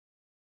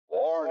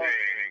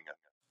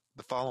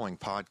The following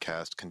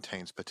podcast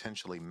contains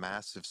potentially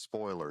massive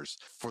spoilers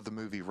for the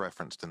movie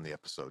referenced in the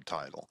episode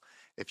title.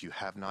 If you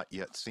have not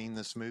yet seen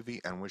this movie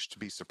and wish to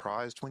be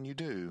surprised when you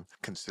do,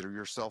 consider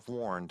yourself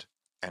warned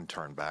and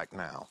turn back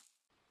now.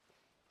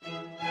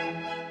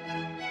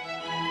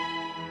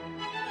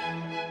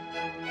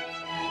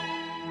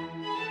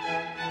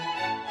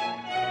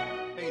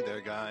 Hey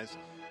there, guys.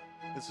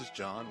 This is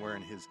John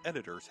wearing his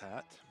editor's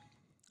hat.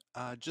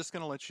 Just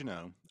going to let you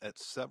know, at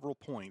several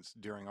points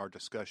during our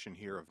discussion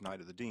here of Night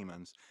of the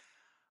Demons,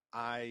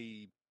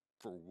 I,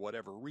 for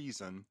whatever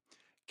reason,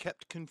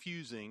 kept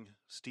confusing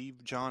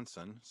Steve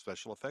Johnson,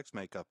 special effects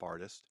makeup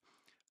artist,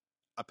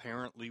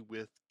 apparently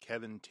with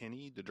Kevin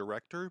Tenney, the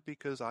director,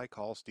 because I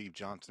call Steve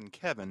Johnson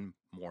Kevin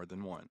more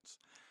than once.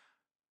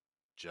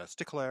 Just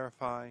to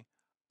clarify,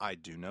 I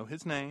do know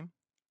his name.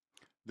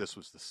 This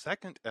was the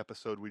second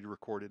episode we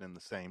recorded in the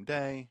same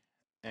day,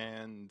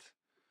 and,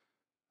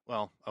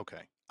 well,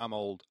 okay, I'm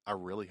old. I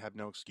really have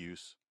no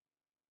excuse.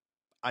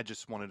 I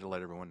just wanted to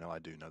let everyone know I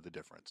do know the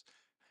difference.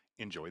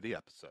 Enjoy the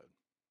episode.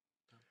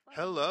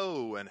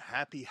 Hello, and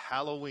happy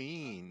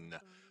Halloween.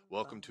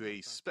 Welcome to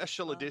a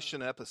special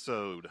edition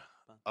episode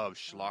of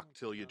Schlock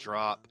Till You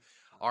Drop,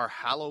 our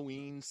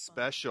Halloween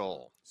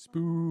special.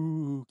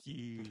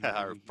 Spooky.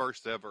 Our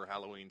first ever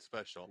Halloween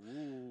special.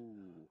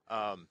 Ooh.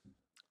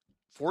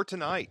 For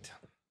tonight.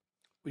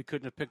 We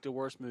couldn't have picked a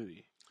worse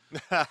movie.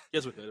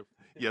 Yes, we could have.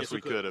 Yes, we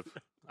could have.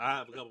 I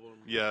have a couple of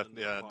them.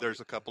 Yeah. There's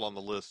a couple on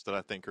the list that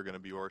I think are going to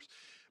be worse.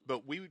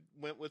 But we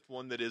went with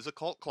one that is a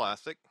cult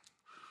classic.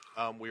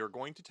 We are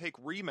going to take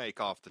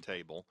Remake off the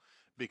table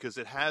because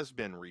it has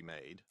been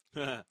remade.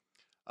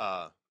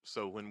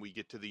 So when we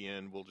get to the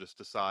end, we'll just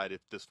decide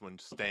if this one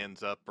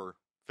stands up or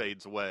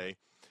fades away.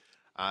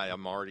 I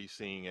am already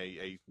seeing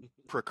a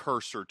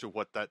precursor to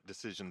what that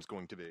decision is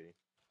going to be.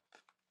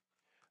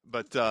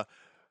 But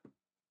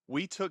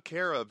we took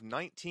care of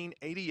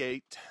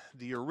 1988,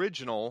 the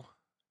original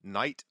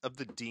Night of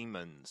the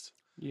Demons.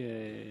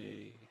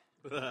 Yay.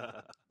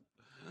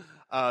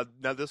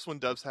 Now this one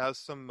does have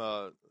some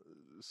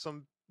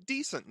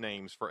decent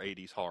names for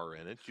 80s horror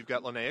in it. You've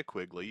got Linnea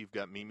Quigley, you've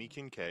got Mimi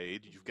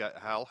Kincaid, you've got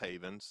Hal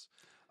Havens,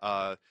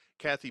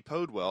 Kathy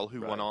Podwell,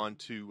 who went on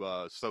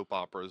to soap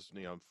operas,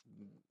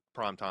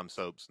 primetime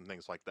soaps and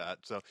things like that.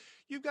 So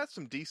you've got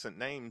some decent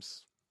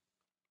names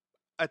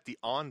at the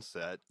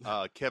onset.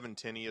 Kevin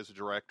Tenney is a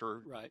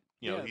director. Right.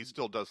 He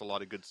still does a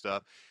lot of good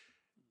stuff.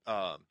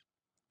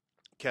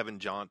 Kevin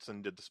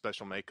Johnson did the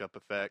special makeup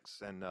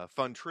effects. And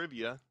fun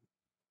trivia,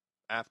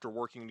 after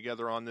working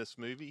together on this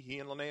movie, he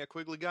and Linnea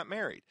Quigley got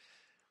married.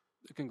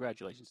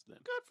 Congratulations to them.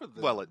 Good for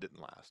them. Well, it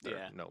didn't last.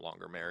 They're no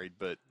longer married,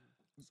 but...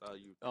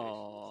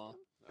 Aww.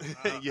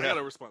 I got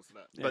a response to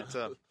that.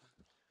 Yeah.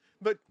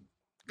 But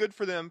good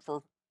for them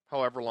for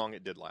however long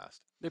it did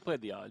last. They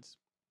played the odds.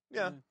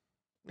 Yeah.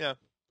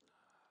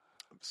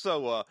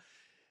 So,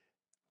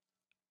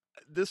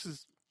 this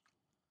is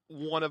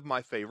one of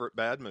my favorite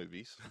bad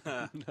movies.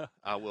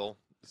 I will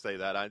say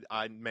that.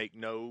 I make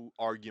no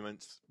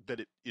arguments that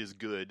it is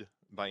good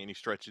by any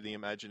stretch of the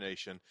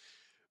imagination,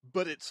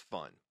 but it's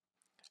fun.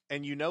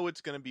 And you know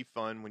it's going to be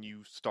fun when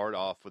you start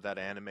off with that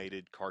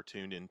animated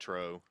cartoon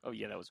intro. Oh,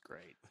 yeah, that was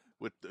great.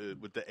 With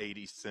the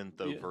 80s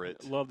synth over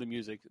it. Love the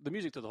music. The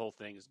music to the whole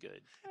thing is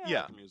good.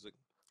 Yeah. The music.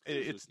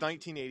 It's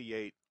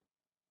 1988.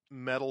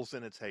 Metal's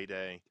in its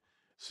heyday.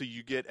 So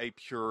you get a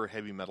pure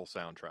heavy metal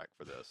soundtrack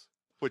for this,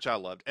 which I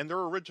loved. And they're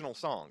original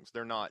songs.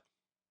 They're not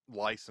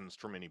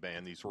licensed from any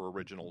band. These were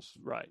originals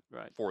Right.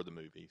 for the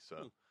movie.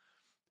 So,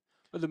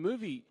 But the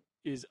movie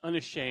is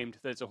unashamed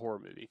that it's a horror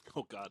movie.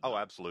 Oh, God. Oh,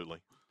 absolutely.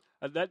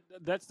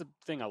 That's the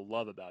thing I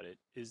love about it,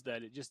 is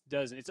that it just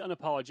doesn't. It's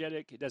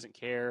unapologetic. It doesn't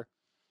care.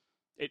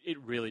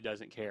 It really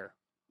doesn't care.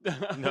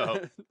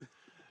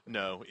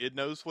 No, it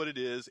knows what it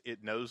is.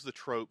 It knows the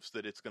tropes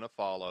that it's going to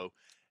follow,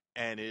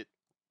 and it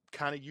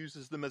kind of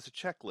uses them as a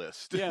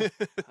checklist. Yeah,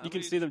 you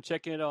can see them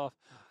checking it off.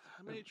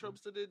 How many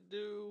tropes did it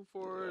do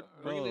for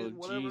bringing in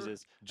whatever?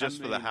 Jesus!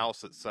 Just for the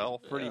house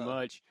itself. Pretty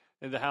much.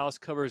 And the house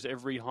covers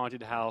every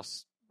haunted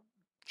house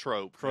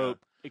Trope.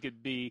 trope. It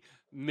could be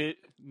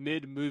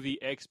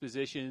mid-movie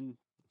exposition,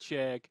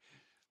 check.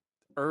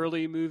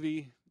 Early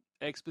movie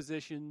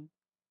exposition,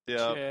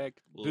 Yeah. check.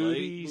 Late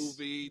Boobies,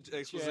 movie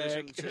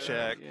exposition.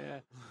 Check. Yeah.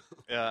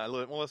 Yeah.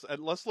 Well,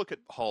 let's look at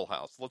Hull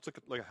House. Let's look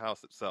at the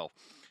house itself.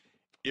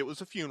 It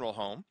was a funeral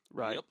home.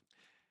 Right. Yep.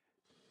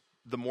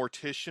 The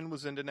mortician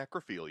was into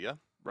necrophilia.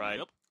 Right.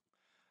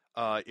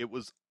 Yep. It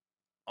was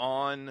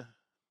on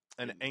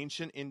an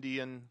ancient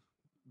Indian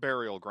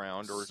burial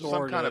ground or some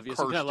Sort kind of yeah, cursed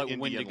some kind of like Indian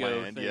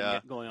Wendigo land.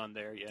 thing going on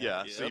there. Yeah.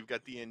 Yeah. So Yep. you've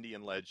got the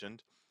Indian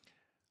legend.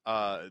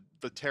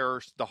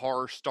 The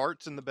horror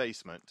starts in the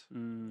basement.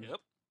 Mm. Yep.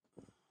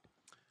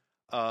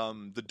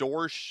 The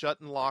doors shut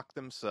and lock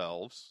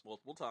themselves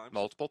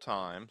Multiple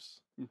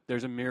times.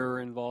 There's a mirror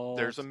involved.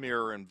 There's a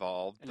mirror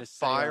involved. And The a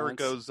fire seance.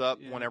 goes up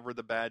Yeah. whenever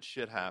the bad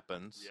shit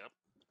happens. Yep.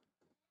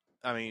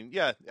 I mean,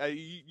 yeah,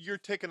 you're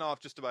ticking off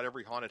just about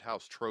every haunted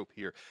house trope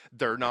here.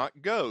 They're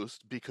not ghosts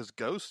because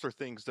ghosts are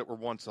things that were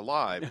once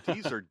alive.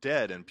 These are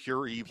dead and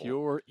pure evil.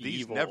 Pure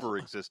These evil. never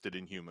existed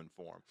in human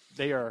form.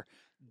 They are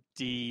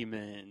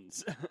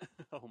demons.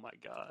 Oh my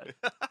god.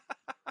 If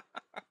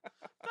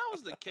that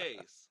was the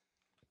case,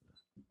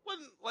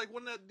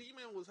 when that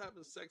demon was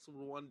having sex with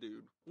one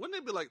dude, wouldn't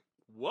they be like,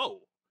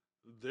 "Whoa,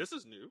 this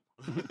is new"?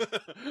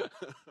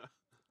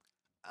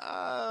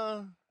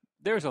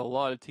 There's a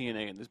lot of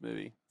TNA in this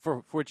movie,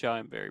 for which I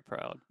am very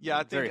proud. Yeah,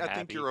 I'm very I think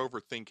happy. you're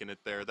overthinking it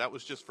there. That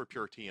was just for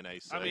pure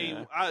TNA sake. I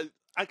mean,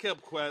 I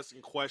kept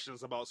asking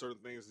questions about certain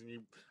things,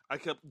 and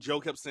Joe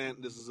kept saying,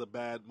 "This is a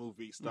bad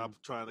movie. Stop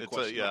trying to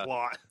question the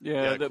plot."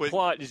 Yeah, the quit-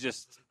 plot is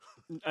just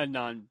a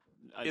non.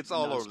 It's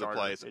all over the non-starter.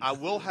 place. I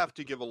will have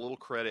to give a little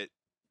credit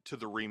to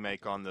the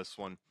remake on this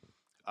one.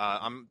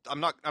 I'm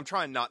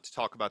trying not to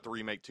talk about the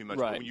remake too much.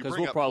 But Right, when you because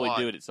bring we'll up probably plot,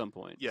 do it at some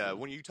point. Yeah, so.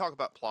 when you talk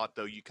about plot,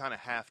 though, you kind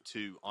of have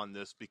to on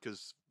this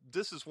because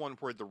this is one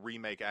where the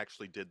remake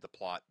actually did the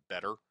plot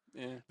better.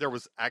 Yeah. There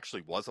was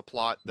a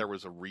plot. There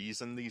was a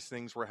reason these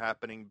things were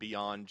happening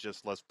beyond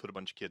just let's put a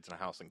bunch of kids in a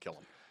house and kill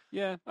them.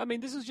 Yeah, I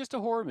mean, this is just a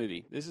horror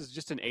movie. This is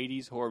just an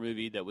 80s horror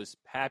movie that was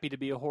happy to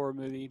be a horror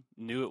movie,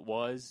 knew it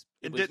was.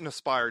 It was, didn't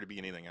aspire to be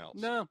anything else.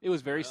 No, it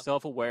was very Yeah.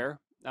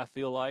 self-aware, I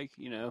feel like,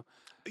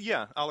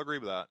 Yeah, I'll agree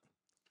with that.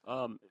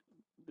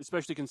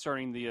 especially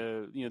concerning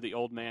the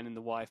old man and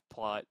the wife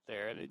plot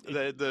there.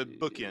 The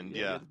bookend,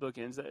 yeah. The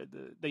bookends.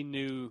 They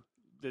knew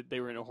that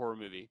they were in a horror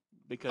movie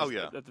because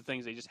of the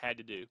things they just had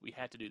to do. We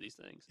had to do these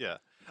things. Yeah.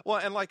 Well,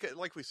 and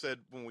like we said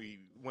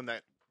when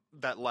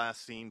that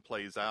last scene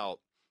plays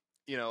out,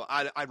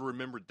 I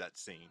remembered that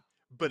scene,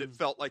 but it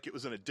felt like it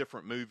was in a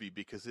different movie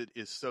because it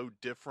is so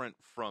different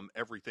from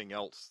everything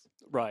else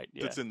Right.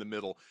 Yeah. that's in the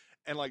middle.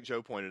 And like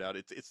Joe pointed out,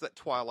 it's that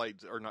Twilight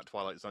or not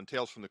Twilight Zone,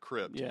 Tales from the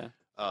Crypt. Yeah.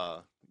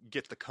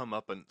 Get the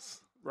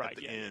comeuppance Right. at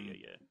the Yeah, end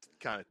yeah.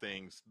 kind of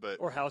things, but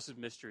Or House of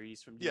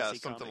Mysteries from DC yeah,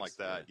 something Comics. like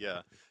that.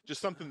 Yeah.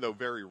 Just something though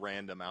very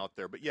random out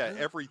there. But yeah,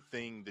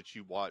 everything that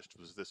you watched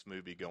was this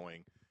movie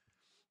going,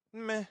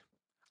 meh.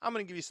 I'm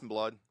gonna give you some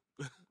blood.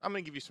 I'm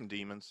gonna give you some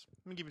demons.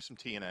 I'm gonna give you some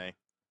TNA.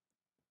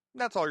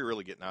 That's all you're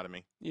really getting out of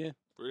me. Yeah.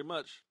 Pretty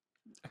much.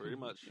 Pretty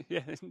much.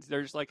 Yeah.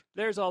 They're just like,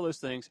 there's all those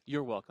things.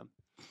 You're welcome.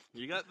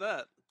 You got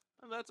that.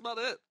 And that's about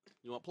it.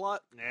 You want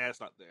plot? Nah, it's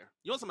not there.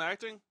 You want some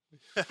acting?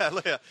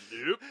 Yeah.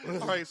 Nope.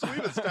 All right, so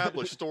we've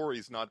established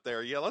story's not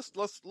there. Yeah, let's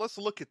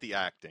look at the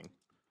acting.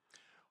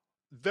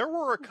 There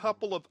were a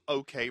couple of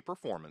okay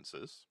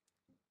performances.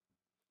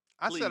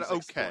 I said Please okay.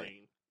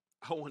 explain.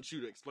 I want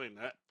you to explain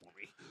that for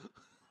me.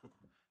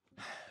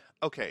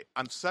 Okay,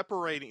 I'm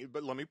separating,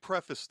 but let me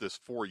preface this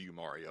for you,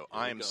 Mario.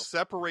 I am go.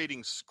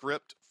 separating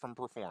script from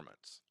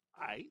performance.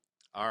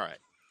 All right.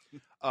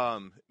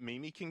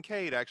 Mimi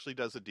Kincaid actually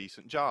does a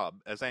decent job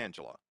as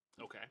Angela.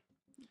 Okay.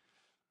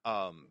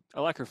 I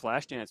like her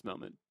Flashdance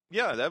moment.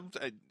 Yeah,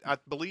 I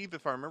believe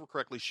if I remember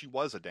correctly, she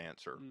was a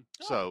dancer. Mm.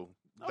 So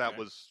that okay.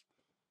 was,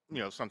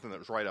 something that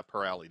was right up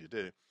her alley to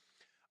do.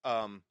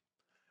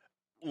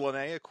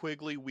 Linnea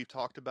Quigley, we've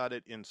talked about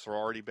it in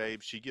Sorority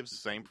Babe. She gives the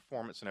same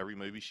performance in every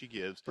movie she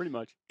gives. Pretty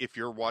much. If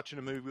you're watching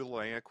a movie with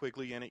Linnea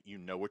Quigley in it, you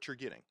know what you're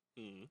getting.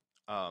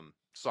 Mm-hmm.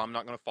 So I'm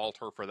not going to fault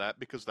her for that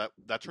because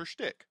that's her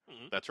shtick.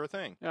 Mhm. That's her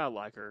thing. Yeah, I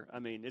like her. I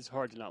mean, it's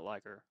hard to not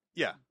like her.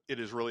 Yeah, it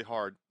is really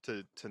hard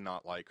to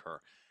not like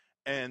her.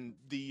 And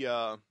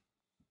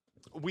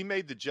we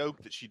made the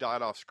joke that she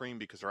died off screen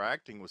because her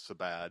acting was so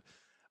bad.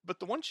 But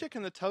the one chick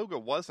in the toga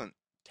wasn't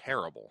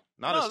terrible.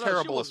 Not No, as she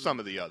terrible as wasn't. some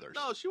of the others.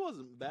 No, she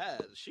wasn't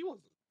bad. She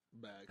wasn't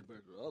bad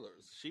compared to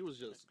others. She was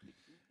just...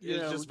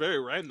 Yeah, It's just very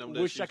random.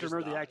 Wish that I could just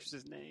remember the died.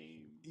 actress's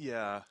name.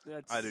 Yeah,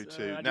 That's, I do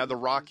too. I Now, the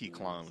didn't- Rocky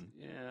clone,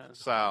 Yeah.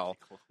 Sal,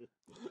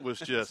 was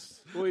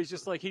just Well, he's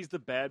just like, he's the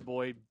bad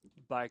boy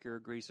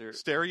biker greaser.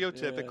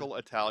 stereotypical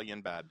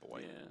Italian bad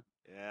boy.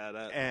 Yeah. Yeah,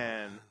 that...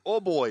 And, oh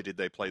boy, did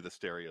they play the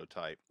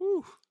stereotype.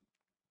 Whew.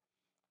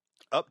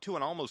 Up to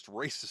an almost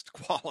racist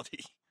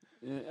quality.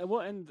 Yeah, well,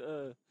 and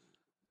the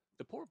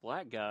poor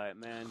black guy,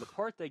 man, the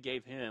part they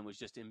gave him was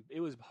just, it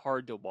was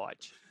hard to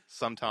watch.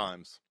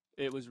 Sometimes.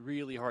 It was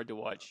really hard to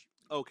watch.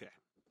 Okay.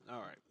 All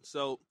right.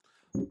 So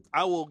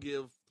I will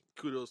give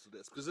kudos to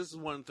this because this is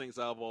one of the things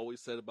I've always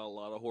said about a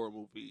lot of horror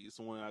movies.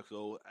 When I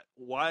go,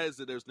 why is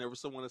it there's never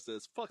someone that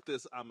says, fuck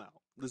this, I'm out?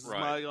 This is Right.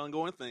 my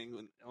ongoing thing.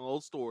 In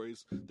old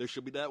stories, there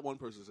should be that one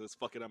person that says,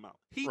 fuck it, I'm out.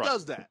 He Right.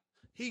 does that.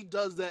 He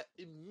does that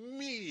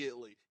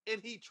immediately.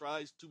 And he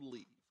tries to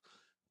leave.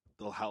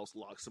 The house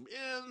locks him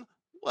in,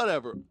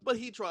 whatever. But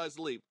he tries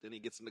to leave. Then he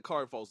gets in the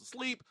car and falls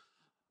asleep.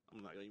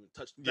 I'm not going to even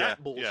touch Yeah,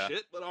 that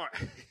bullshit, but all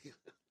right.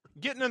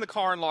 Getting in the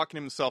car and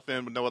locking himself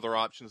in with no other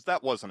options,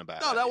 that wasn't a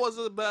bad No, idea. that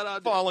wasn't a bad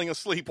idea. Falling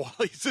asleep while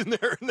he's in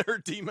there and there are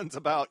demons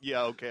about.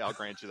 Yeah, okay, I'll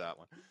grant you that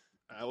one.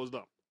 That was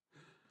dumb.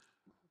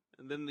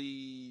 And then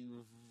the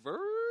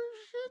virgin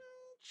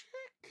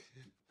chick?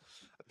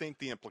 I think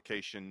the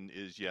implication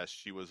is, yes,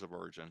 she was a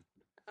virgin.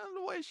 And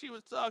the way she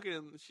was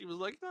talking, she was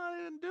like, no, I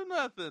didn't do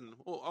nothing.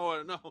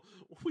 Oh, no,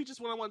 we just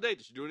went on one date.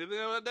 Did she do anything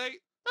on that date?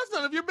 That's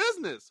none of your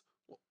business.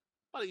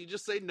 Why don't you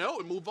just say no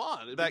and move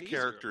on? It'd That be easier.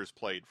 character is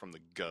played from the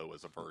go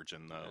as a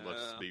virgin, though.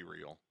 Let's Yeah. be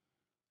real.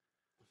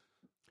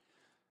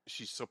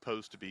 She's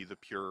supposed to be the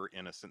pure,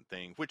 innocent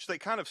thing, which they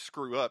kind of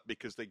screw up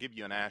because they give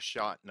you an ass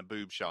shot and a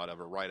boob shot of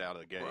her right out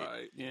of the gate.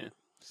 Right. Yeah,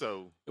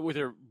 So, with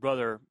her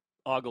brother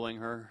ogling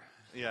her.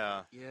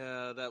 yeah.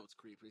 Yeah, that was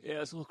creepy.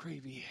 Yeah, it's a little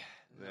creepy.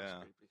 That Yeah.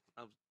 was creepy.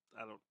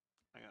 I don't know.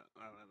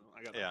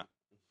 I got Yeah.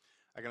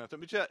 I got nothing.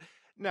 But yeah,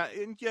 now,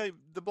 and yeah,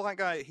 the black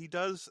guy, he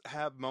does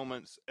have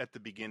moments at the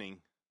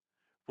beginning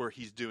where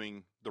he's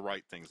doing the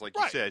right things. Like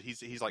you Right. said,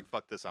 he's like,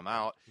 fuck this, I'm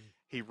out.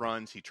 He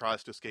runs, he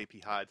tries to escape, he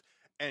hides.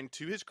 And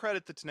to his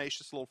credit, the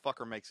tenacious little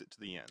fucker makes it to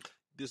the end.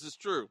 This is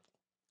true.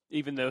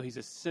 Even though he's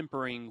a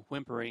simpering,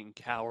 whimpering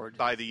coward.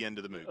 By the end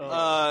of the movie.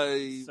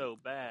 Oh. So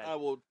bad. I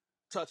will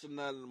touch on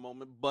that in a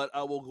moment, but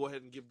I will go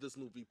ahead and give this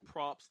movie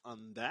props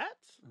on that.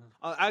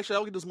 Actually,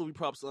 I'll give this movie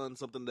props on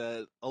something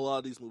that a lot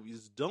of these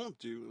movies don't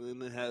do,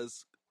 and it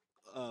has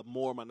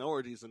more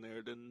minorities in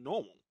there than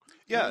normal.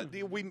 Yeah,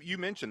 you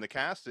mentioned the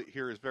cast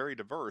here is very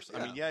diverse.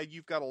 I mean, Yeah.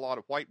 you've got a lot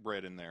of white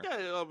bread in there.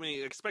 Yeah, I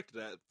mean, expected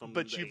that from.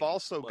 But the you've 80s,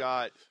 also but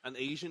got... an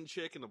Asian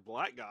chick and a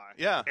black guy.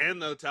 Yeah.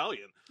 and the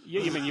Italian.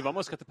 Yeah, I mean, you've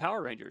almost got the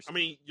Power Rangers. I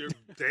mean, you're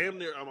damn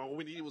near. I mean, all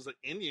we needed was an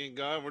Indian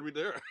guy, and we'd be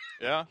there.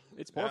 Yeah,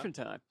 It's morphin'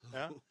 time.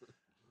 yeah.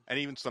 And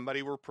even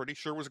somebody we're pretty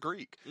sure was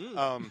Greek.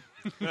 Mm.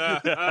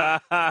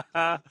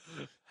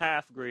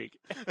 Half Greek.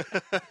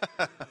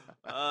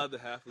 The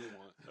half we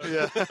want.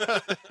 Yeah.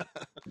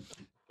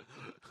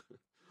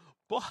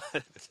 But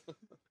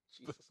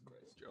Jesus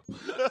Christ,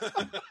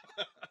 Joe.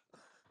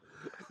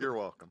 You're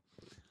welcome.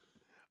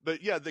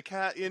 But yeah,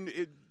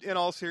 in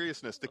all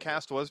seriousness, the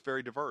cast was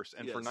very diverse,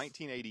 and for Yes.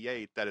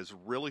 1988, that is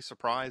really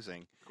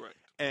surprising. Correct.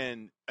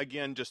 And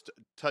again, just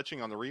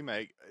touching on the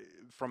remake,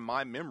 from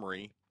my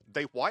memory,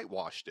 they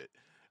whitewashed it.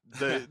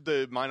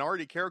 The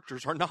minority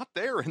characters are not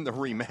there in the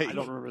remake. I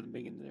don't remember them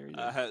being in there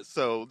either.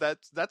 So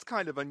that's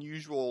kind of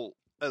unusual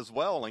as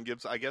well, and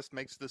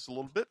makes this a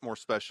little bit more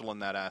special in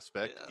that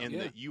aspect. Yeah. In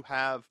that you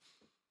have,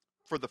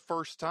 for the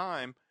first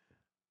time,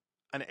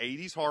 an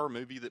 80s horror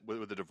movie that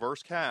with a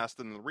diverse cast,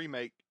 and the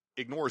remake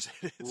ignores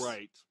it. It's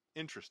Right.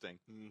 interesting.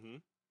 Mm-hmm.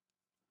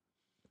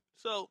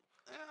 So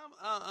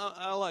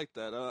I like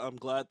that. I'm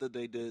glad that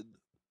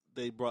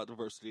they brought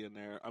diversity in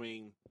there. I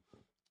mean,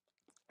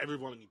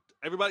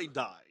 everybody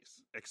dies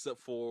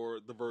except for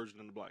the virgin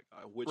and the black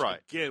guy, which Right.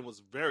 again was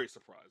very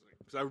surprising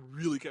because I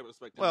really kept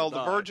expecting. Well, him to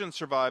the die. virgin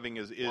surviving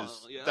is Well,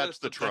 yeah, that's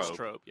the trope. That's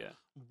trope, yeah.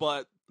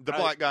 But The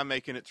black guy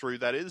making it through,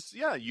 that is,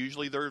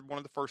 usually they're one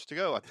of the first to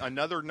go.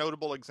 Another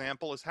notable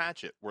example is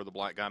Hatchet, where the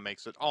black guy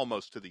makes it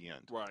almost to the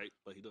end. right,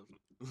 but he doesn't.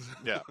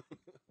 Yeah.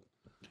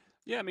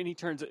 Yeah, I mean,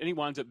 he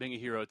winds up being a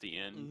hero at the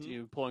end,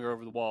 Mhm. pulling her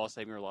over the wall,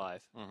 saving her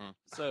life. Mm-hmm.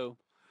 So,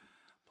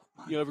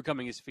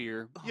 overcoming his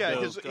fear. Yeah,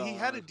 Oh, he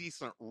had a God.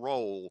 decent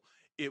role.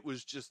 It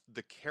was just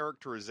the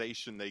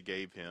characterization they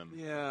gave him.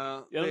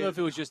 Yeah, I don't know if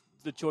it was just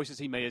the choices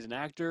he made as an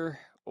actor,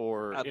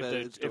 or I bet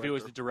it's if it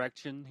was director. the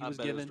direction he I was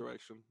bet it was given.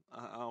 direction.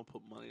 I'll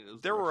put money. In his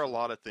There were a direction.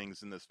 lot of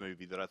things in this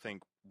movie that I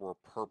think were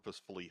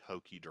purposefully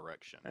hokey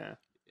direction. Yeah.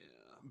 Yeah,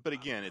 But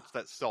again, it's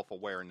that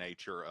self-aware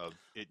nature of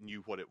it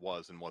knew what it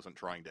was and wasn't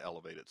trying to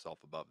elevate itself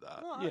above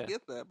that. Well, Yeah. I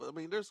get that, but I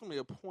mean, there's gonna be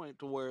a point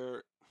to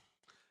where,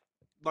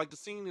 like the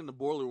scene in the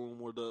boiler room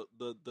where the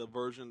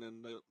virgin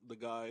and the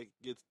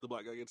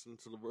black guy gets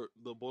into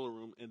the boiler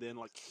room, and then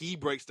like he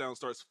breaks down, and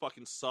starts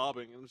fucking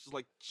sobbing, and it's just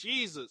like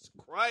Jesus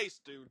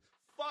Christ, dude,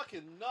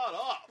 fucking nut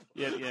up.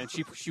 Yeah, and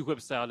she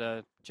whips out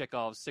a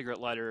Chekhov's cigarette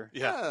lighter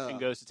Yeah. and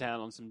goes to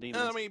town on some demons.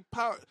 And I mean,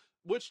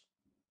 which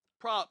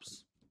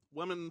props,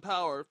 women in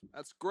power,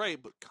 that's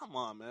great, but come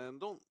on, man,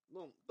 don't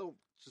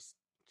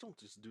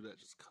just do that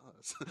just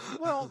cause.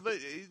 Well,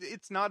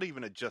 it's not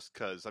even a just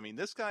cause. I mean,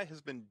 this guy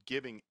has been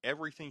giving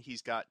everything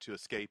he's got to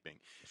escaping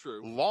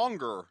true.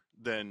 longer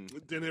than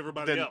Than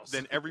everybody else.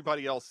 than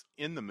everybody else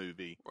in the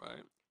movie.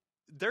 Right.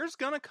 There's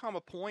going to come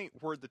a point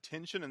where the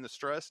tension and the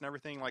stress and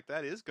everything like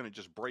that is going to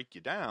just break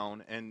you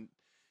down, and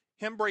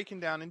him breaking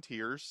down in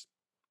tears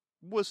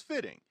was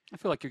fitting. I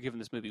feel like you're giving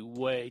this movie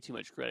way too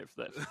much credit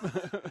for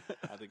that.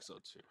 I think so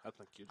too. I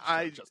think you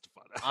I- just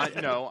justify that.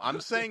 I know. I'm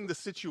saying the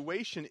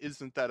situation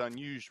isn't that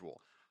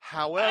unusual.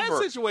 However,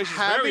 That situation's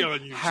very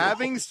unusual.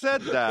 having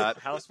said that,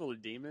 House full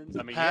of demons.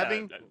 I mean,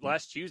 Having-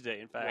 last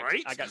Tuesday, in fact,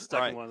 Right? I got stuck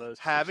Right. in one of those.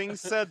 having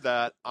said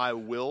that, I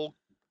will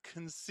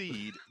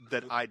concede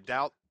that I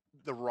doubt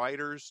the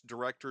writers,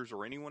 directors,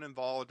 or anyone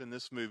involved in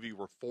this movie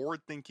were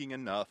forward-thinking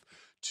enough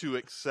to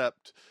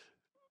accept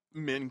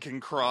men can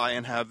cry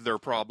and have their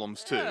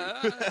problems too. Yeah,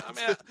 I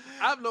mean,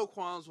 I have no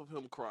qualms with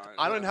him crying.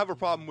 I don't have a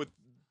problem with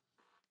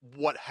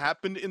what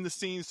happened in the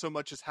scene so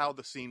much as how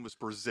the scene was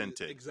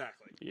presented.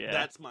 Exactly. Yeah.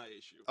 That's my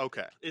issue.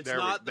 Okay. It's there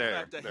we- not the there-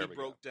 fact that there he we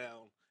go. broke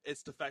down.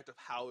 It's the fact of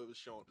how it was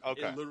shown.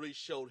 Okay. It literally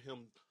showed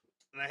him,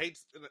 and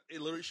it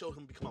literally showed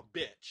him become a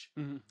bitch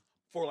Mhm.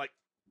 for like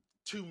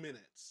 2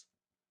 minutes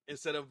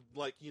instead of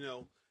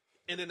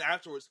and then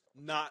afterwards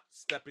not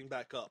stepping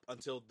back up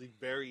until the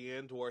very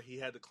end where he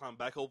had to climb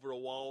back over a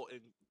wall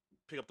and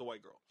pick up the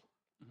white girl.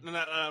 And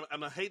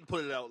I hate to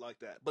put it out like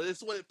that, but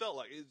it's what it felt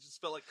like. It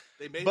just felt like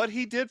they made. But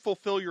he did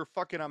fulfill your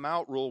fucking I'm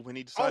out rule when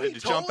he decided he to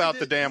jump totally out the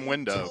did. damn He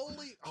window.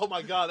 Totally, oh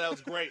my god, that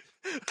was great.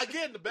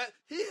 Again,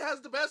 he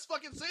has the best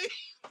fucking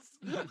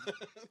scenes.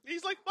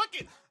 He's like, fuck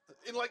it.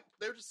 And like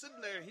they're just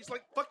sitting there. He's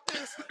like, fuck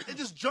this, and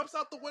just jumps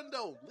out the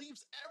window,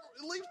 leaves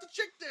the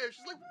chick there.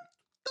 She's like,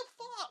 what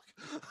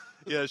the fuck?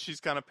 Yeah, she's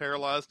kind of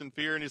paralyzed in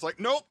fear, and he's like,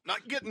 nope,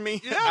 not getting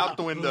me. Yeah. Out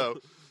the window.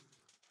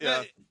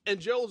 Yeah. And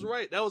Joe was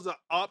right. That was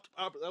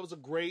that was a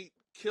great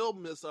kill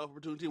miss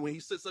opportunity when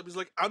he sits up. He's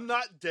like, I'm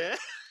not dead.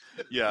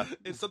 Yeah.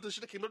 And something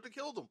should have came up to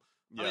kill him.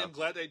 I Yeah. mean, I'm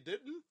glad they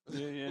didn't.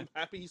 Yeah, yeah. I'm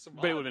happy he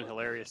survived. But it would have been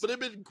hilarious. But it'd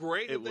been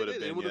great. It if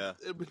they would have did.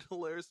 been, It'd been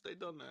hilarious if they'd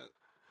done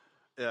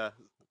that. Yeah.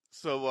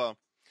 So,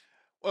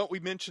 well, we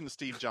mentioned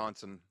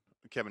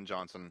Kevin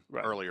Johnson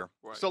Right. earlier.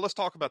 Right. So let's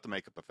talk about the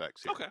makeup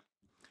effects here. Okay.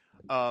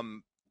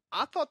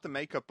 I thought the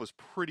makeup was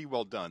pretty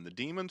well done. The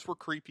demons were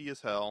creepy as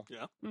hell.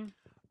 Yeah.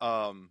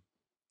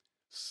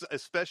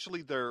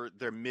 Especially their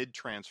mid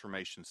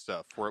transformation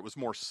stuff, where it was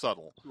more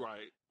subtle.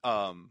 Right.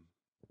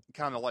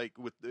 Kind of like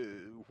with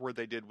where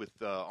they did with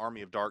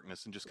Army of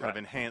Darkness, and just kind of Right.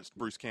 enhanced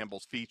Bruce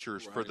Campbell's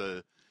features for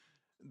Right.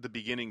 the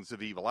beginnings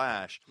of Evil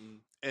Ash. Mm.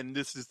 And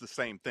this is the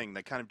same thing.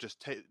 They kind of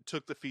just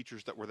took the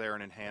features that were there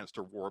and enhanced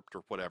or warped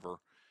or whatever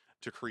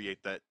to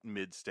create that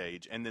mid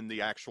stage, and then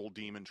the actual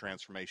demon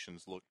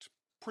transformations looked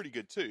pretty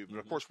good too. But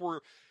of Mhm. course,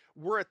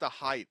 we're at the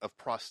height of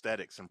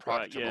prosthetics and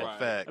Right, practical yeah.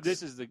 effects.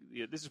 This is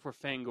where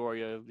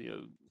Fangoria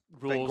rules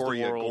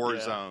Fangoria the world. Gore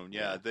yeah. Zone,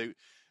 yeah.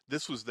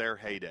 This was their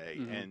heyday,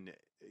 Mhm. and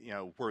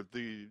where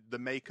the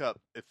makeup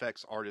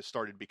effects artists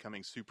started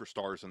becoming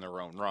superstars in their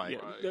own right. Yeah,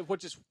 Right.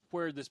 which is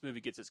where this movie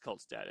gets its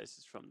cult status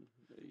is from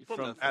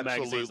From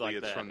magazines Absolutely, like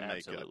it's that. from the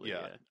makeup. Absolutely,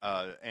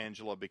 Yeah.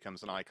 Angela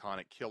becomes an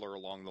iconic killer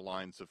along the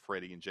lines of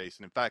Freddy and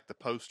Jason. In fact, the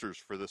posters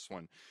for this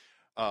one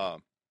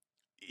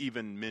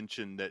even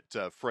mention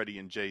that Freddy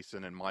and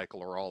Jason and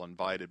Michael are all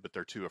invited, but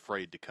they're too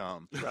afraid to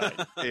come. Right.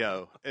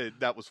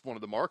 That was one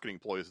of the marketing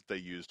ploys that they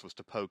used, was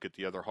to poke at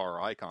the other horror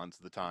icons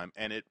of the time,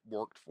 and it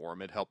worked for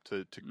them. It helped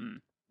to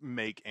Mm.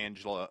 make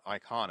Angela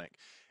iconic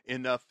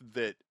enough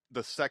that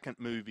the second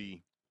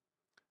movie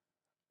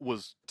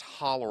was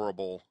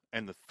tolerable,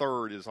 and the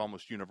third is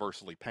almost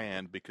universally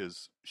panned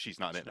because she's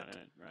not in She's it. not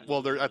in it, right.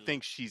 Well, I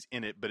think she's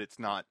in it, but it's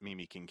not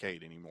Mimi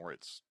Kincaid anymore.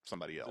 It's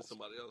somebody Is it else.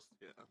 somebody else?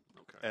 Yeah.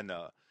 Okay. And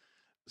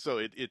so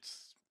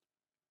it's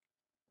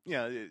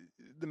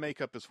the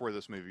makeup is where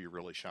this movie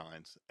really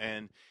shines,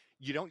 and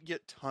you don't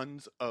get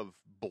tons of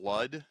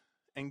blood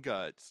and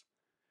guts,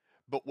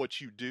 but what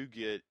you do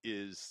get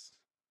is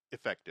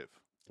effective.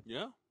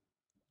 Yeah.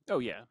 Oh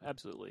yeah,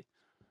 absolutely.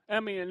 I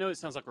mean, I know it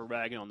sounds like we're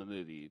ragging on the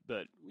movie,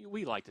 but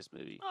we like this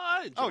movie. Oh,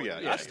 I enjoy Oh, yeah,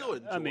 it. yeah, I still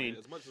enjoy I mean, it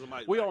as much as I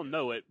might. We like all it.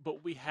 know it,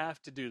 but we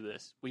have to do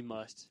this. We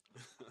must.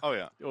 Oh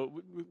yeah.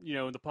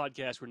 In the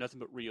podcast, we're nothing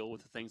but real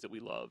with the things that we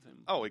love.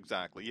 And Oh,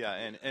 exactly. Yeah,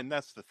 and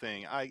that's the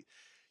thing.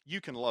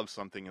 You can love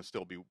something and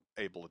still be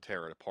able to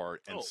tear it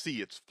apart and Oh.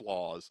 see its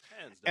flaws.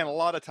 Hands And a down.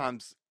 lot of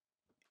times,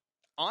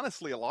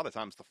 honestly,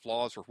 the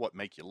flaws are what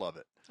make you love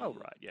it. oh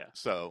right, yeah.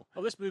 So,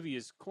 Oh, this movie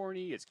is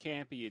corny. It's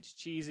campy. It's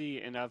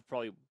cheesy, and I've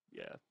probably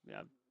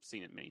I've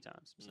seen it many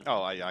times. So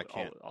oh, I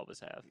can't. All of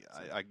us have.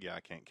 so. I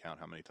can't count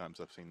how many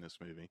times I've seen this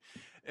movie.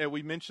 And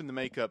we mentioned the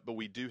makeup, but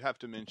we do have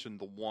to mention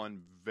the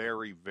one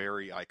very,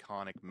 very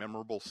iconic,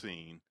 memorable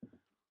scene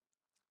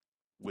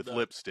with The-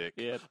 lipstick.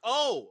 Yeah.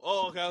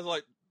 Oh, okay. I was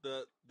like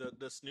the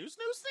snooze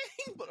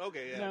thing, but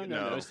okay, yeah. No, I get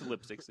no, No. it's the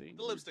lipstick scene.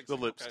 The lipstick. The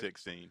scene, lipstick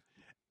scene.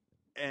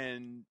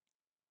 And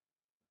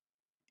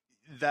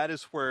that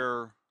is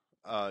where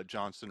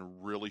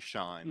Johnson really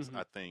shines, Mhm.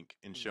 I think,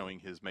 in showing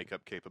his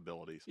makeup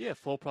capabilities. Yeah,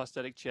 full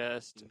prosthetic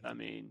chest. I Mhm.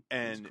 mean,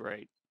 And- it's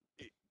great.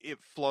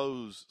 It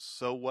flows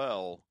so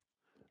well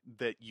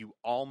that you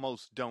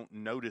almost don't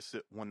notice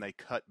it when they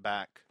cut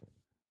back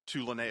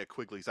to Linnea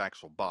Quigley's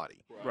actual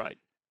body. Okay. Right.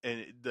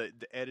 And the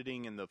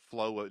editing and the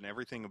flow and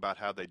everything about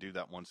how they do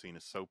that one scene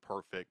is so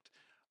perfect.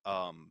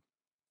 I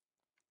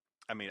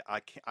mean,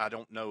 I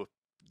don't know.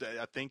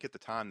 I think at the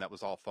time that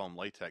was all foam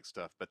latex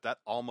stuff, but that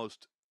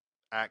almost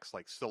acts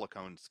like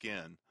silicone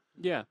skin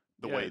Yeah.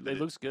 the yeah, way that it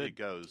looks good. it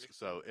goes.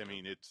 So, I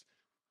mean,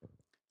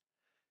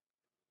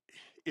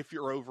 if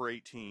you're over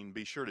 18,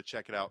 be sure to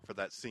check it out for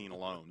that scene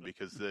alone,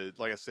 because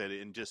like I said,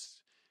 and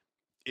just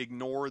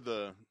ignore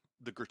the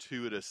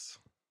gratuitous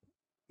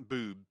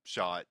boob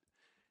shot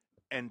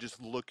and just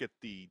look at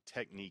the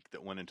technique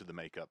that went into the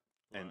makeup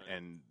and Right.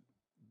 and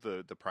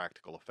the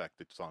practical effect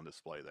that's on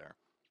display there.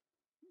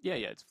 Yeah,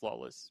 it's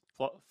flawless.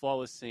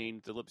 Flawless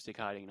scene, the lipstick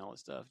hiding and all that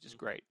stuff. Just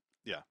great.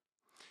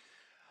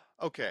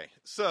 Okay,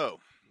 so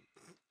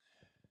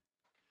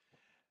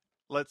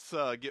let's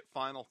get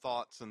final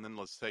thoughts and then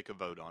let's take a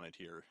vote on it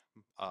here.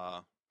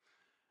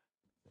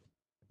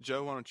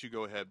 Joe, why don't you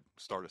go ahead and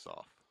start us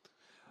off?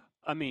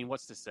 I mean,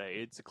 what's to say?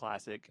 It's a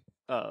classic.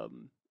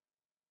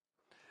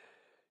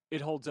 It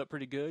holds up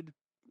pretty good.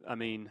 I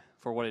mean,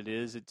 for what it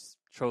is, it's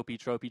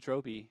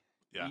tropey.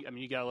 Yeah. I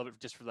mean, you gotta love it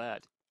just for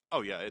that.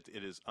 Oh yeah, it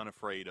is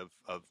unafraid of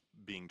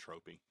being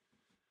tropey.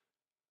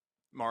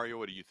 Mario,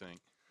 what do you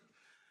think?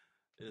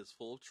 It is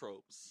full of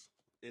tropes.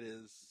 It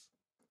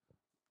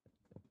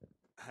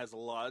has a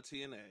lot of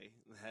TNA.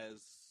 It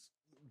has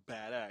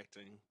bad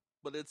acting,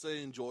 but it's an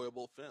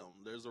enjoyable film.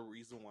 There's a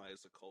reason why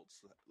it's a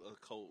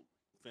cult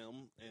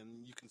film,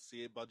 and you can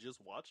see it by just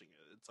watching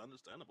it. It's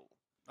understandable.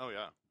 Oh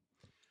yeah.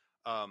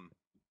 I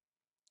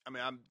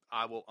mean,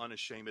 I will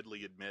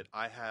unashamedly admit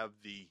I have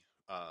the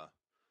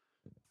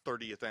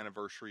 30th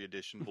anniversary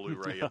edition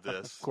Blu-ray of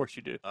this. Of course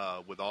you do.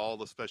 With all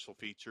the special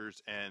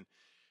features. And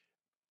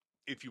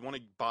if you want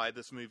to buy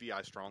this movie,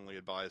 I strongly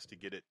advise to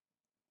get it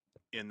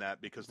in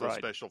that, because those Right.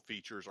 special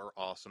features are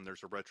awesome.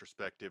 There's a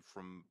retrospective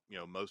from,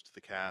 most of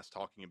the cast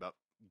talking about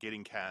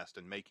getting cast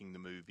and making the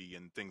movie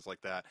and things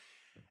like that.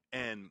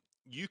 And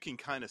you can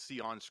kind of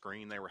see on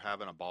screen they were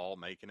having a ball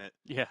making it.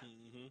 Yeah.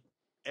 Mm-hmm.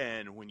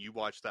 And when you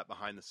watch that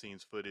behind the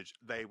scenes footage,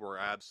 they were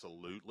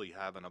absolutely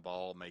having a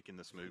ball making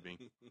this movie.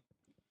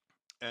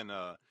 And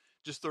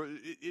just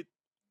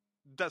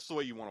that's the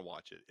way you want to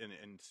watch it,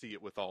 and see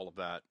it with all of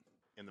that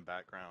in the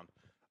background.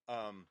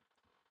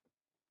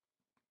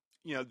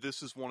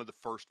 This is one of the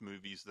first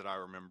movies that I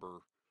remember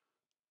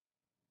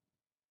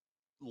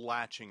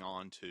latching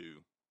on to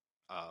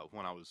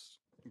when I was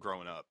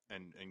growing up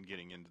and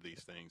getting into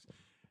these things.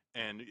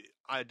 And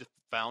I just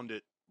found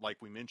it, like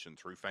we mentioned,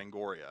 through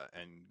Fangoria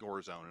and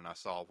Gorezone, and I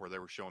saw where they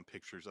were showing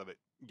pictures of it,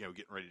 getting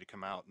ready to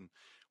come out. And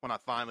when I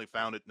finally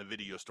found it in the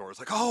video store, I was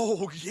like,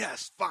 oh,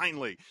 yes,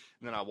 finally.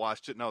 And then I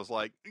watched it, and I was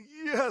like,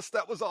 yes,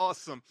 that was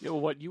awesome. Yeah,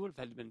 well, you would have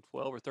had to been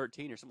 12 or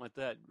 13 or something like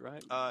that,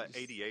 right?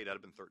 88, I'd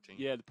have been 13.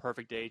 Yeah, the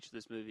perfect age for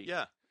this movie.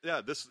 Yeah,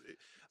 this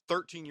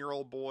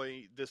 13-year-old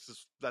boy,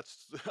 that's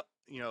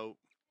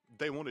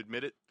they won't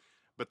admit it,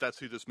 but that's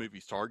who this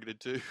movie's targeted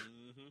to.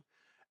 Mm-hmm.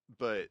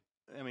 But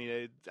I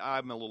mean,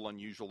 I'm a little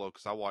unusual though,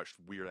 because I watched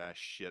weird ass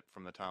shit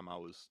from the time I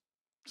was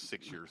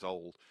 6 years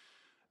old.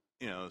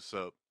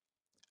 So.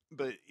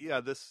 But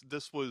yeah, this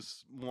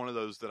was one of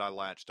those that I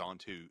latched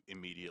onto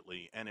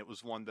immediately, and it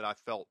was one that I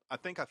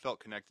think I felt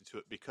connected to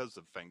it because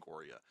of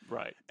Fangoria,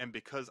 Right. and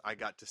because I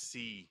got to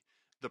see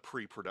the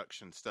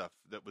pre-production stuff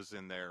that was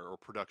in there, or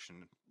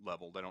production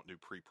level. They don't do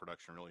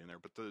pre-production really in there,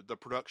 but the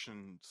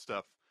production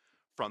stuff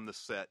from the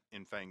set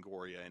in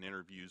Fangoria, and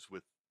interviews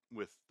with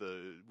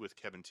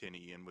Kevin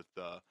Tenney and with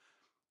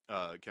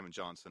Kevin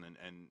Johnson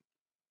and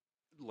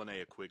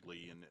Linnea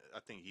Quigley, and I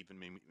think even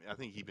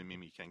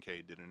Mimi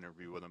Kincaid did an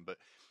interview with him. But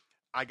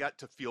I got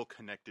to feel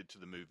connected to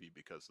the movie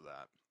because of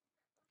that.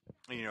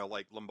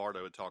 Like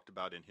Lombardo had talked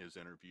about in his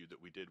interview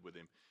that we did with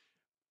him,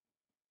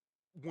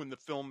 when the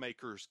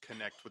filmmakers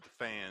connect with the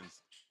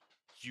fans,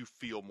 you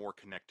feel more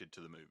connected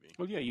to the movie.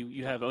 Well, yeah,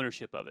 you have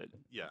ownership of it.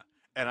 Yeah,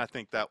 and I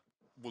think that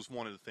was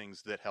one of the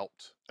things that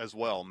helped as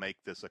well make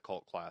this a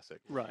cult classic.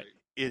 Right.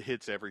 It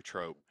hits every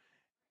trope.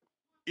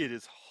 It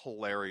is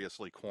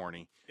hilariously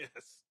corny. Yes.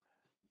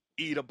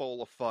 Eat a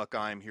bowl of fuck,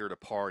 I'm here to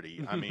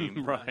party. I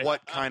mean, Right.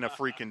 What kind of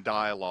freaking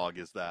dialogue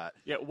is that?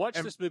 Yeah, watch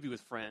this movie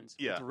with friends.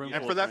 Yeah, With a room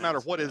and full for of that matter,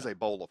 friends. what Yeah. is a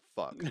bowl of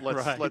fuck?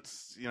 Right.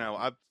 Let's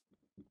I've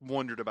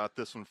wondered about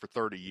this one for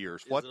 30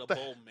 years. Is What it a the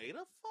bowl made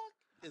of fuck?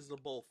 Is it a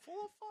bowl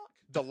full of fuck?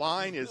 The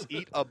line is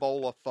 "Eat a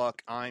bowl of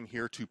fuck, I'm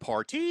here to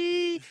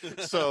party."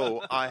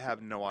 So I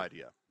have no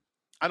idea.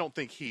 I don't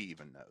think he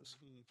even knows.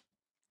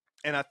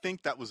 And I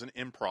think that was an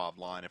improv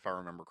line, if I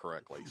remember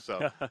correctly.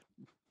 So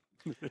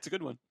It's a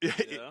good one.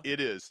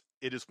 it is.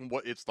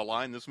 It's the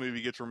line this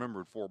movie gets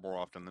remembered for more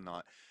often than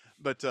not.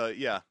 But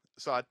yeah,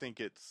 so I think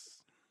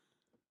it's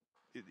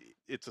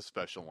a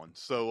special one.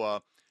 So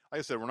like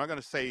I said, we're not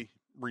going to say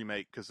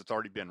remake because it's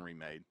already been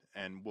remade,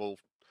 and we'll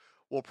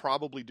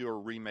probably do a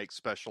remake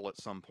special at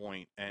some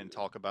point and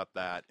talk about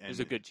that. And There's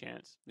a good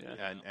chance.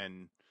 Yeah.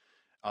 and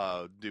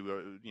do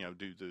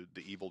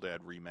the Evil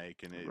Dead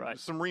remake, and Right.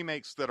 some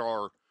remakes that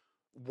are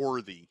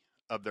worthy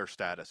of their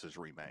status as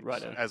remakes,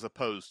 Right. as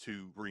opposed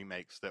to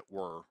remakes that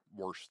were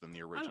worse than the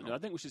I original. don't know. I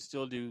think we should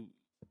still do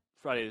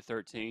Friday the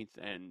 13th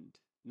and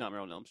Nightmare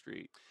on Elm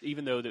Street,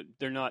 even though they're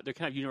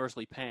kind of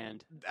universally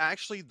panned.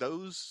 Actually,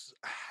 those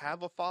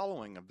have a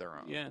following of their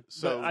own. Yeah.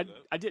 So but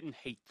I didn't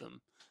hate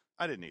them.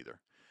 I didn't either.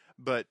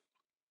 But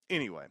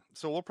anyway,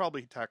 so we'll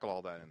probably tackle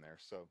all that in there.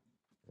 So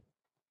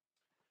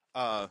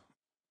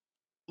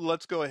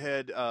let's go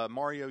ahead.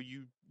 Mario,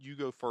 you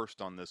go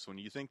first on this one.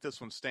 You think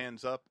this one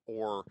stands up,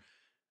 or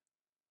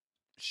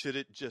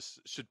should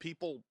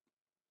people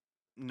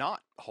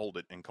not hold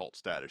it in cult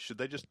status? Should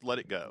they just let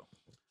it go?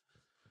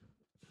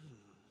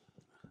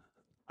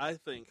 I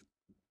think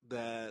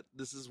that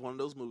this is one of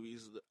those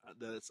movies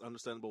that it's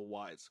understandable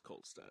why it's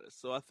cult status.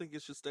 So I think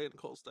it should stay in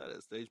cult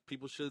status.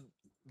 People should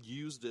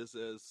use this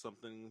as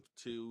something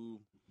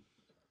to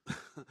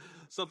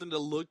something to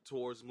look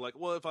towards. I'm like,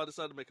 well, if I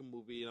decide to make a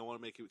movie and I want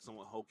to make it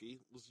somewhat hokey,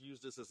 let's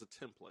use this as a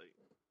template.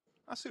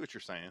 I see what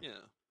you're saying.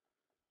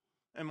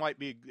 Yeah. It might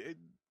be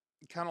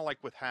kind of like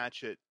with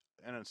Hatchet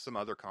and some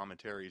other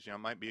commentaries. It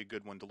might be a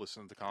good one to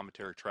listen to the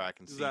commentary track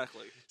and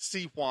Exactly.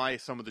 see why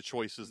some of the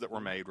choices that were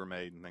made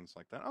and things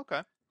like that.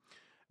 Okay.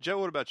 Joe,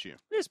 what about you?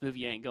 This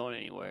movie ain't going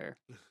anywhere.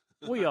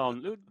 We all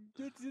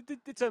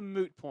it's a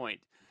moot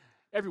point.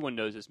 Everyone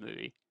knows this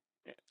movie.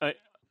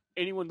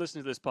 anyone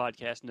listening to this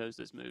podcast knows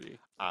this movie.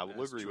 I will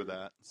That's agree with true.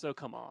 that. So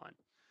come on.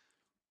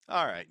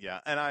 All right,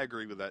 yeah, and I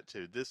agree with that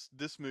too. This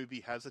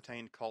movie has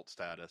attained cult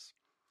status.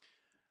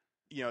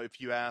 You know,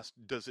 if you ask,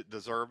 does it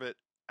deserve it?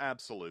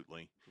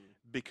 Absolutely,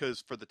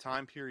 because for the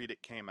time period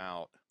it came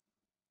out,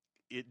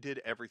 it did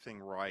everything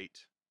right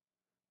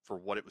for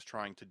what it was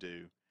trying to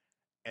do,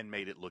 and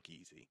made it look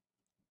easy.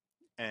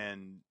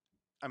 And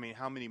I mean,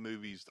 how many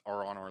movies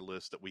are on our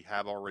list that we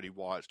have already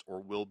watched or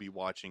will be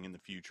watching in the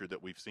future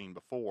that we've seen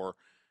before,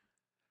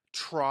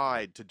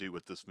 tried to do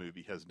what this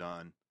movie has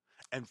done,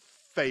 and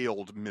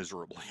failed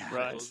miserably at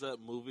Right. What it? was that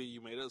movie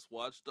you made us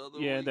watch the other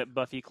Yeah, week? that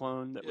Buffy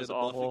clone that Yeah, was the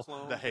Buffy awful.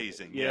 clone? The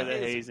hazing. Yeah, the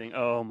hazing.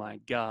 Oh my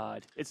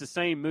God, it's the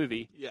same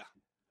movie, Yeah.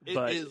 It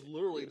but is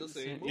literally the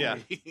same movie.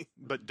 Yeah.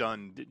 But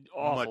done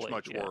awfully,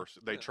 much yeah. worse.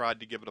 They Yeah. tried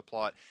to give it a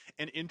plot,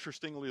 and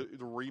interestingly,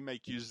 the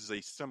remake uses a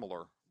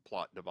similar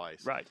plot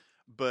device, Right.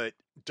 but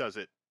does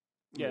it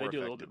Yeah, more they do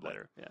a little bit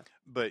effectively. better. Yeah.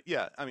 But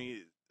yeah, I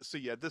mean, so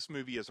yeah, this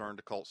movie has earned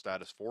a cult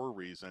status for a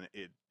reason.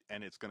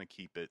 And it's going to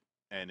keep it,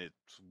 and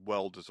it's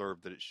well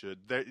deserved that it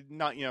should. They're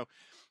not,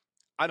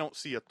 I don't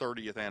see a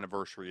 30th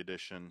anniversary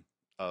edition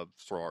of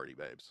Sorority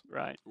Babes.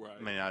 Right. Right.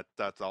 I mean,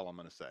 that's all I'm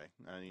going to say.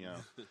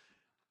 And,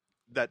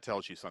 that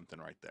tells you something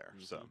right there.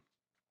 Mhm. So,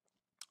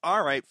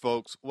 all right,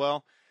 folks.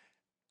 Well,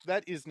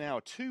 that is now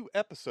 2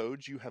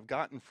 episodes you have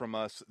gotten from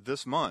us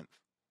this month.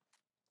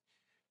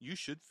 You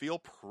should feel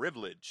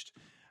privileged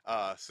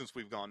since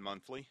we've gone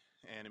monthly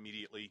and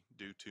immediately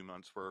do 2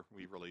 months where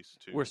we release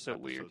 2 We're so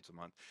episodes weird. a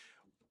month.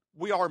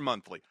 We are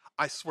monthly.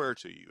 I swear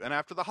to you. And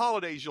after the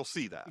holidays, you'll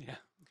see that. Yeah.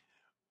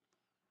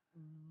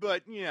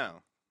 But,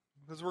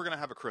 because we're going to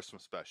have a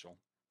Christmas special.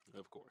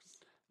 Of course.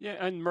 Yeah,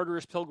 and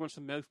Murderous Pilgrims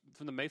from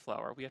the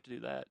Mayflower. We have to do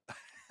that.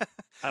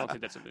 I don't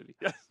think that's a movie.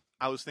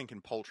 I was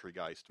thinking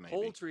Poultrygeist, maybe.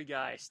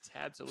 Poultrygeist,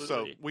 absolutely.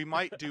 So we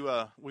might do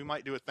a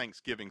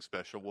Thanksgiving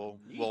special.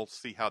 We'll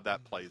see how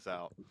that plays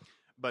out.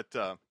 But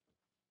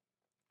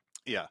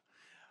yeah,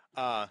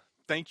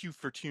 thank you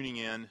for tuning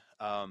in.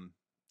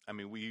 I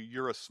mean,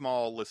 you're a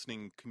small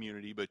listening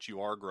community, but you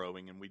are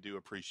growing, and we do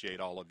appreciate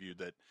all of you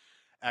that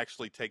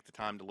actually take the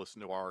time to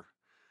listen to our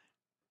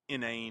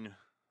inane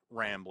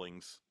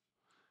ramblings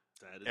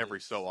That every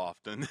is- so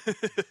often.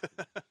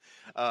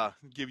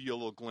 Give you a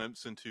little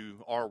glimpse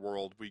into our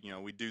world. We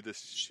do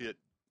this shit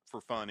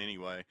for fun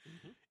anyway,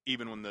 Mhm.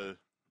 even when the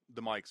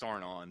mics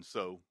aren't on.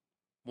 So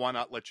why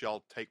not let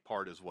y'all take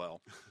part as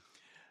well?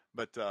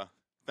 But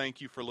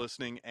thank you for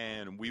listening,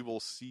 and we will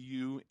see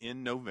you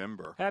in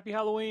November. Happy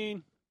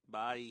Halloween.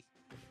 Bye.